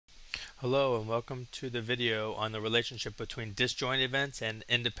Hello and welcome to the video on the relationship between disjoint events and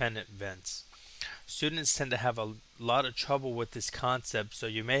independent events. Students tend to have a lot of trouble with this concept, so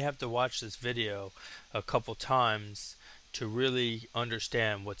you may have to watch this video a couple times to really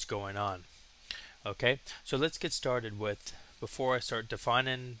understand what's going on. Okay, so let's get started with, before I start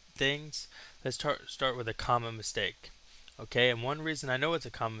defining things, let's start with a common mistake. Okay, and one reason I know it's a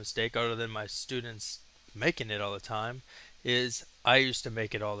common mistake, other than my students making it all the time, is I used to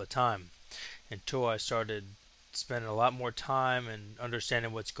make it all the time until I started spending a lot more time and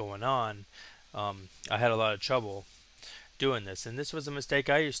understanding what's going on. I had a lot of trouble doing this, and this was a mistake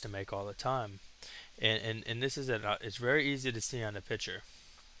I used to make all the time. And this is it's very easy to see on the picture.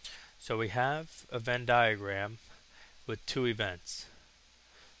 So we have a Venn diagram with two events,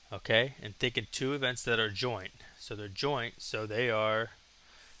 okay, and thinking two events that are joint. So they're joint, so they are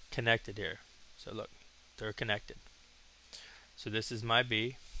connected here. So look, they're connected. So this is my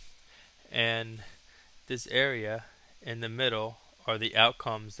B, and this area in the middle are the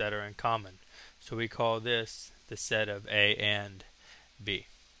outcomes that are in common. So we call this the set of A and B.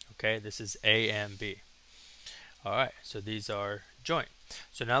 Okay, this is A and B. Alright, so these are joint.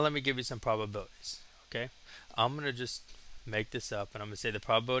 So now let me give you some probabilities. Okay, I'm going to just make this up, and I'm going to say the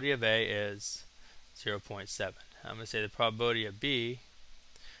probability of A is 0.7. I'm going to say the probability of B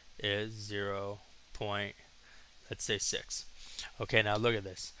is 0. Let's say 6. Okay, now look at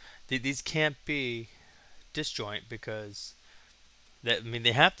this. These can't be disjoint because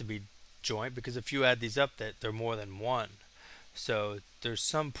they have to be joint, because if you add these up, that they're more than one. So there's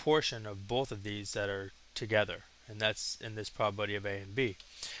some portion of both of these that are together, and that's in this probability of A and B,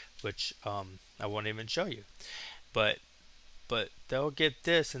 which I won't even show you. But they'll get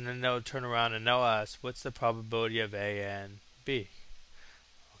this, and then they'll turn around and they'll ask, what's the probability of A and B?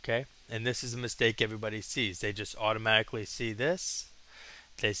 Okay, and this is a mistake everybody sees. They just automatically see this.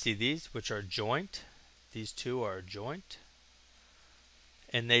 They see these, which are joint. These two are joint.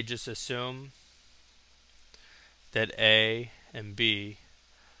 And they just assume that A and B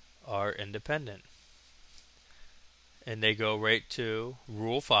are independent. And they go right to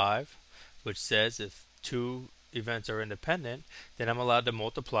Rule 5, which says if two events are independent, then I'm allowed to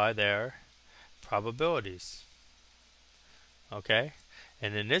multiply their probabilities. Okay?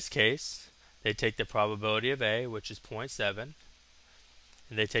 And in this case, they take the probability of A, which is 0.7, and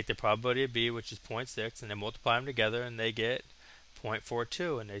they take the probability of B, which is 0.6, and they multiply them together and they get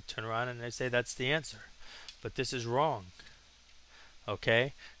 0.42, and they turn around and they say that's the answer. But this is wrong.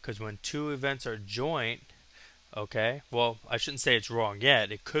 Okay? Because when two events are joint, okay, well, I shouldn't say it's wrong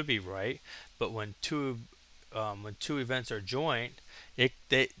yet. It could be right, but when two events are joint,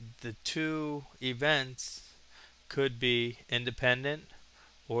 the two events could be independent,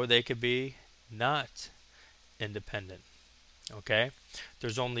 or they could be not independent. Okay,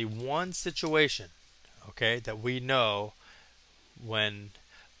 there's only one situation, okay, that we know when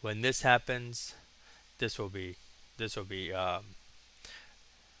this happens, this will be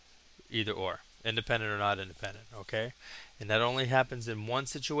either or, independent or not independent. Okay, and that only happens in one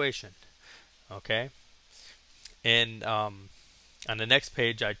situation. Okay, and on the next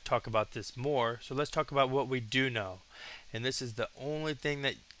page I talk about this more. So let's talk about what we do know. And this is the only thing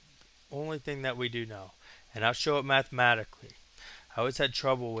that we do know, and I'll show it mathematically. I always had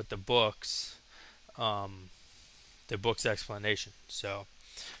trouble with the books explanation, so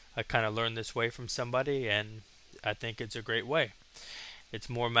I kind of learned this way from somebody, and I think it's a great way. It's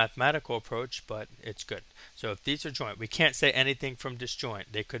more mathematical approach, but it's good. So if these are joint, we can't say anything from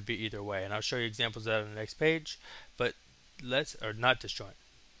disjoint. They could be either way, and I'll show you examples of that on the next page. But or not disjoint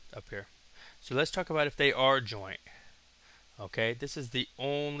up here. So let's talk about if they are joint. Okay, this is the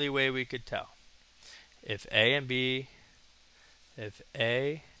only way we could tell. If A and B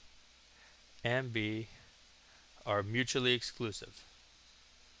are mutually exclusive.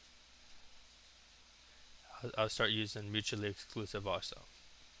 I'll start using mutually exclusive also.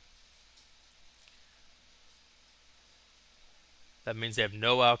 That means they have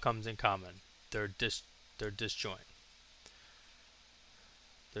no outcomes in common. They're disjoint.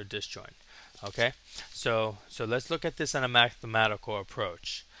 They're disjoint. Okay, so let's look at this on a mathematical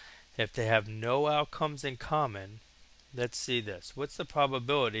approach. If they have no outcomes in common, let's see this. What's the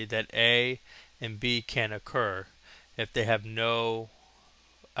probability that A and B can occur if they have no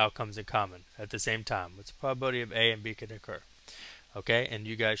outcomes in common at the same time? What's the probability of A and B can occur? Okay, and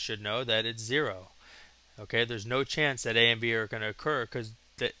you guys should know that it's 0. Okay, there's no chance that A and B are going to occur because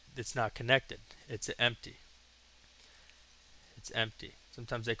it's not connected. It's empty. It's empty.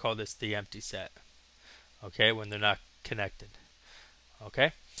 Sometimes they call this the empty set. Okay, when they're not connected.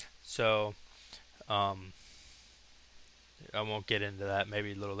 Okay, so I won't get into that,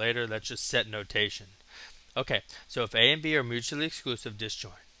 maybe a little later. Let's just set notation. Okay, so if A and B are mutually exclusive,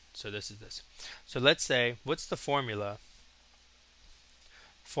 disjoint. So this is this. So let's say, what's the formula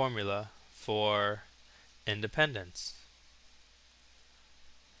for independence?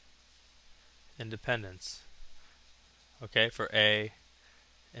 Independence. Okay, for A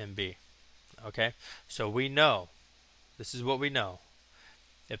and B. Okay, so we know, this is what we know.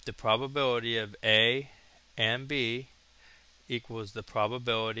 If the probability of A and B equals the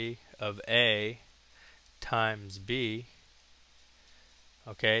probability of A times B,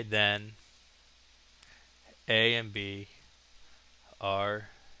 okay, then A and B are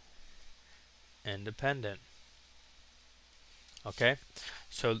independent. Okay,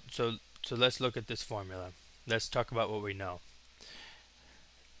 so let's look at this formula. Let's talk about what we know.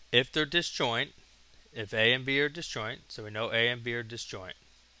 If they're disjoint, if A and B are disjoint, so we know A and B are disjoint.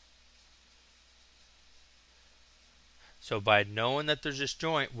 So by knowing that they're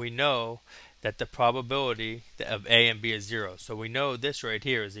disjoint, we know that the probability of A and B is 0. So we know this right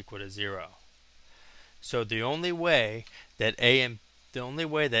here is equal to 0. So the only way that A and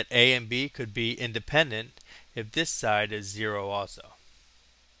B could be independent if this side is 0 also.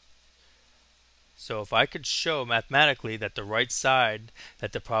 So if I could show mathematically that the right side,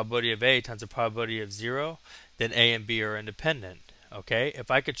 that the probability of A times the probability of 0, then A and B are independent. Okay, if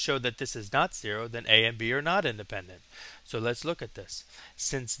I could show that this is not 0, then A and B are not independent. So let's look at this.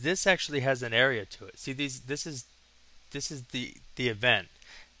 Since this actually has an area to it, see this is the event.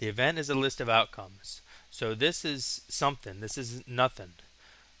 The event is a list of outcomes. So this is something, this is nothing.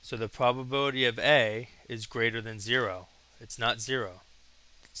 So the probability of A is greater than 0. It's not 0.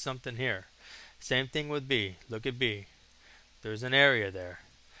 It's something here. Same thing with B. Look at B. There's an area there.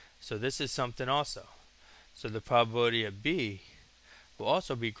 So this is something also. So the probability of B will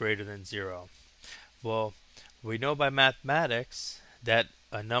also be greater than 0. Well, we know by mathematics that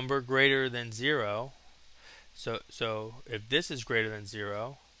a number greater than 0, so if this is greater than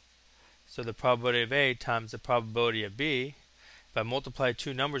 0, so the probability of A times the probability of B, if I multiply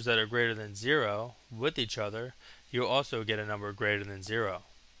two numbers that are greater than 0 with each other, you'll also get a number greater than 0.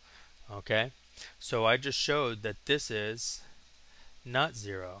 Okay? So I just showed that this is not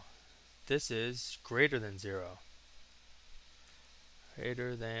 0. This is greater than 0.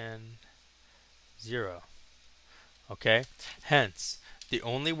 Greater than 0. Okay? Hence, the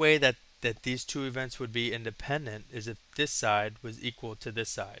only way that these two events would be independent is if this side was equal to this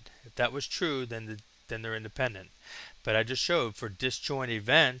side. If that was true, then they're independent. But I just showed for disjoint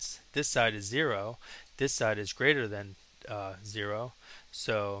events, this side is 0, this side is greater than 0.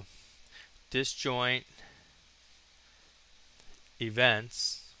 So disjoint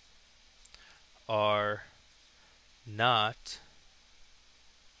events are not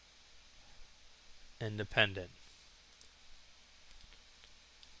independent.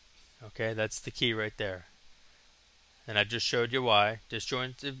 Okay, that's the key right there. And I just showed you why.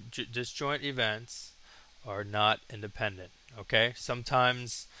 Disjoint events are not independent. Okay,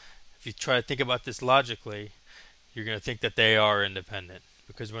 sometimes if you try to think about this logically, you're going to think that they are independent.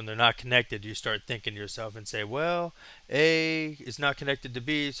 Because when they're not connected, you start thinking to yourself and say, well, A is not connected to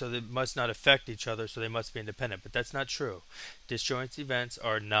B, so they must not affect each other, so they must be independent. But that's not true. Disjoint events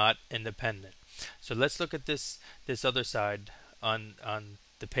are not independent. So let's look at this other side on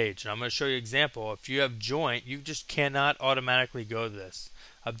the page. And I'm going to show you an example. If you have joint, you just cannot automatically go to this.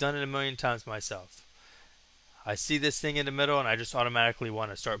 I've done it a million times myself. I see this thing in the middle and I just automatically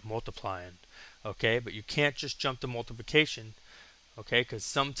want to start multiplying. Okay, but you can't just jump to multiplication. Okay, because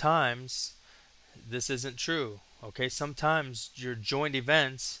sometimes this isn't true. Okay, sometimes your joint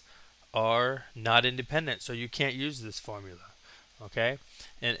events are not independent, so you can't use this formula. Okay,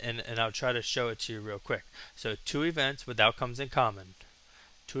 and I'll try to show it to you real quick. So two events with outcomes in common.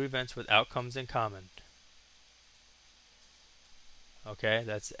 Two events with outcomes in common. Okay,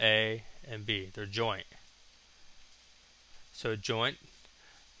 that's A and B. They're joint. So joint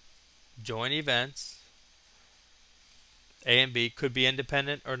events, A and B, could be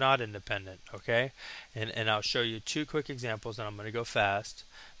independent or not independent, okay? And I'll show you two quick examples, and I'm going to go fast,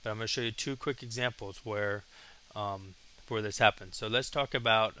 but I'm going to show you two quick examples where this happens. So let's talk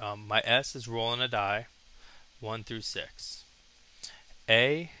about my S is rolling a die, 1 through 6.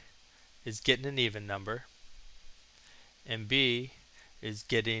 A is getting an even number, and B is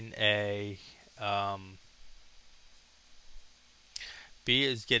getting a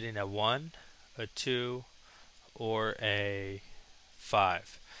 1, a 2, or a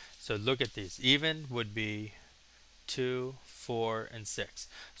 5. So look at these. Even would be 2, 4, and 6.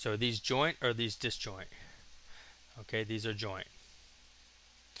 So are these joint or are these disjoint? Okay, these are joint.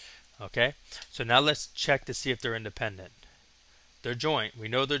 Okay, so now let's check to see if they're independent. They're joint. We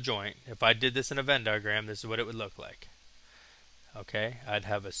know they're joint. If I did this in a Venn diagram, this is what it would look like. Okay, I'd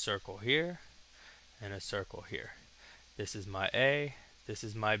have a circle here and a circle here. This is my A, this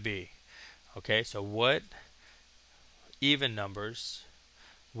is my B. Okay, so what even numbers,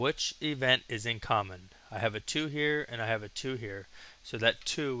 which event is in common? I have a 2 here and I have a 2 here, so that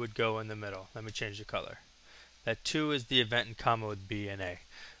 2 would go in the middle. Let me change the color. That 2 is the event in common with B and A.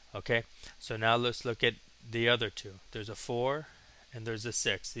 Okay, so now let's look at the other two. There's a 4 and there's a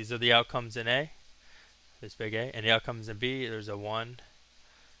 6. These are the outcomes in A, this big A, and the outcomes in B, there's a 1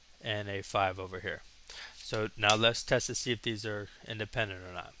 and a 5 over here. So now let's test to see if these are independent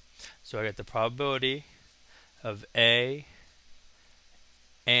or not. So I get the probability of A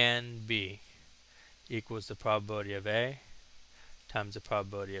and B equals the probability of A times the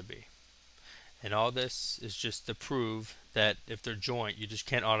probability of B. And all this is just to prove that if they're joint, you just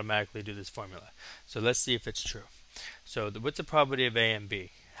can't automatically do this formula. So let's see if it's true. So what's the probability of A and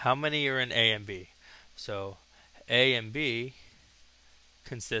B? How many are in A and B? So A and B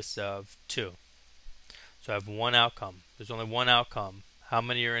consists of 2. So I have one outcome. There's only one outcome. How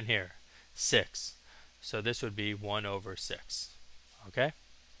many are in here? 6. So this would be 1 over 6. Okay?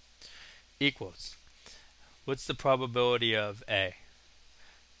 Equals. What's the probability of A?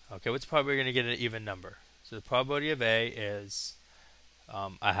 Okay, what's the probability we're going to get an even number? So the probability of A is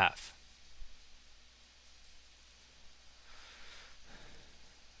a half.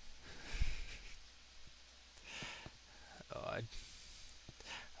 Oh,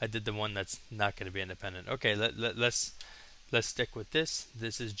 I did the one that's not going to be independent. Okay, let's stick with this.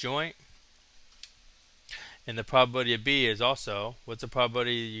 This is joint. And the probability of B is also, what's the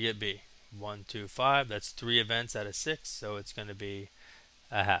probability you get B? 1, 2, 5. That's 3 events out of 6, so it's going to be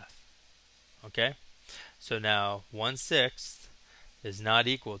a half. Okay? So now 1/6 is not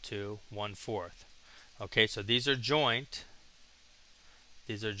equal to 1/4. Okay, so these are joint.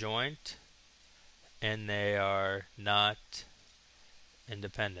 These are joint, and they are not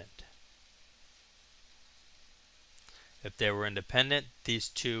independent. If they were independent, these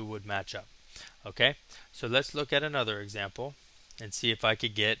two would match up. Okay, so let's look at another example and see if I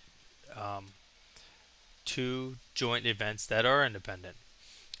could get 2 joint events that are independent.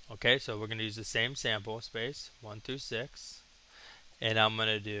 Okay, so we're going to use the same sample space, 1 through 6, and I'm going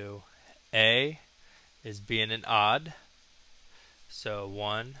to do A is being an odd, so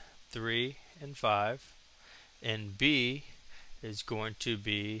 1, 3, and 5, and B is going to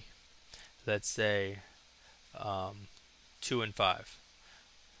be, let's say, 2 and 5.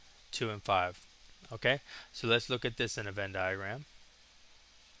 2 and 5. Okay, so let's look at this in a Venn diagram.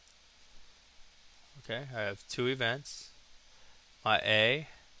 Okay, I have 2 events, my A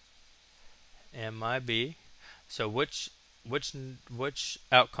and my B. So which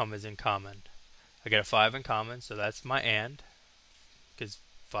outcome is in common? I get a 5 in common, so that's my AND, because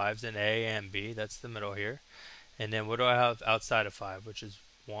 5's in A and B. That's the middle here. And then what do I have outside of 5, which is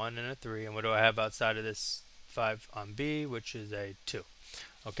 1 and a 3. And what do I have outside of this 5 on B, which is a 2.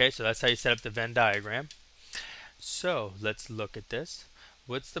 Okay, so that's how you set up the Venn diagram. So let's look at this.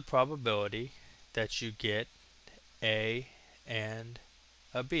 What's the probability that you get A and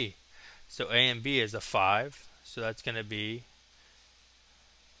a B? So A and B is a 5, so that's going to be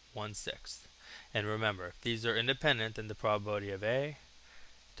 1/6. And remember, if these are independent, then the probability of A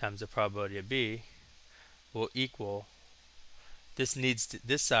times the probability of B will equal, this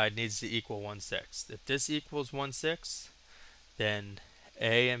side needs to equal 1/6. If this equals 1/6, then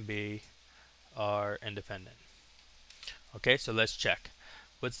A and B are independent. Okay, so let's check.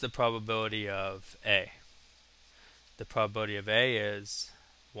 What's the probability of A? The probability of A is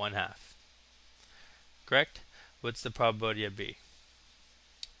 1/2. Correct? What's the probability of B?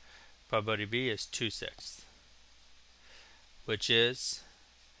 Probability of B is 2/6, which is,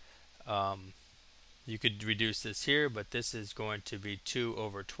 you could reduce this here, but this is going to be 2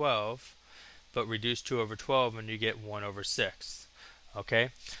 over 12, but reduce 2 over 12 and you get 1 over 6.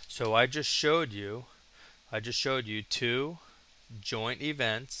 Okay, so I just showed you 2 joint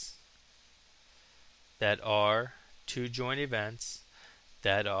events that are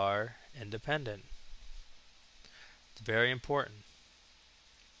independent. It's very important.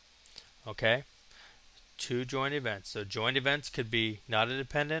 Okay, 2 joint events. So joint events could be not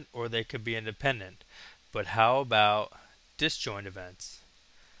independent or they could be independent. But how about disjoint events?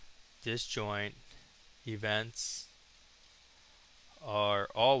 Disjoint events are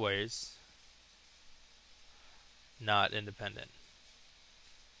always not independent.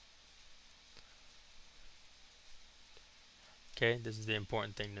 Okay, this is the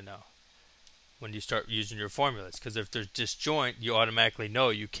important thing to know when you start using your formulas, because if they're disjoint, you automatically know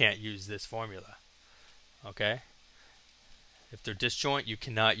you can't use this formula. Okay, If they're disjoint, you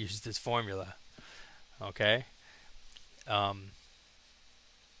cannot use this formula, okay? Um,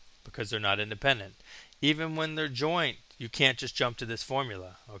 because they're not independent. Even when they're joint, you can't just jump to this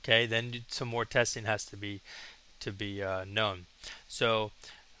formula, okay? Then some more testing has to be known. So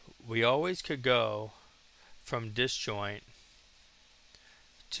we always could go from disjoint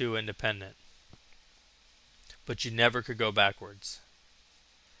to independent, but you never could go backwards.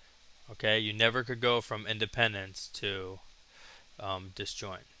 Okay, you never could go from independence to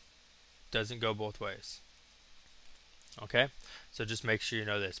disjoint. Doesn't go both ways. Okay, so just make sure you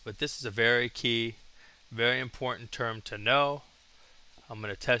know this. But this is a very key, very important term to know. I'm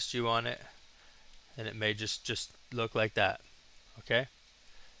going to test you on it, and it may just look like that. Okay, I'm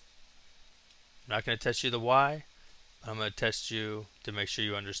not going to test you the why. I'm going to test you to make sure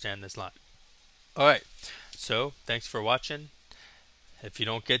you understand this line. Alright, so thanks for watching. If you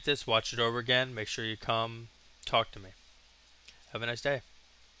don't get this, watch it over again. Make sure you come talk to me. Have a nice day.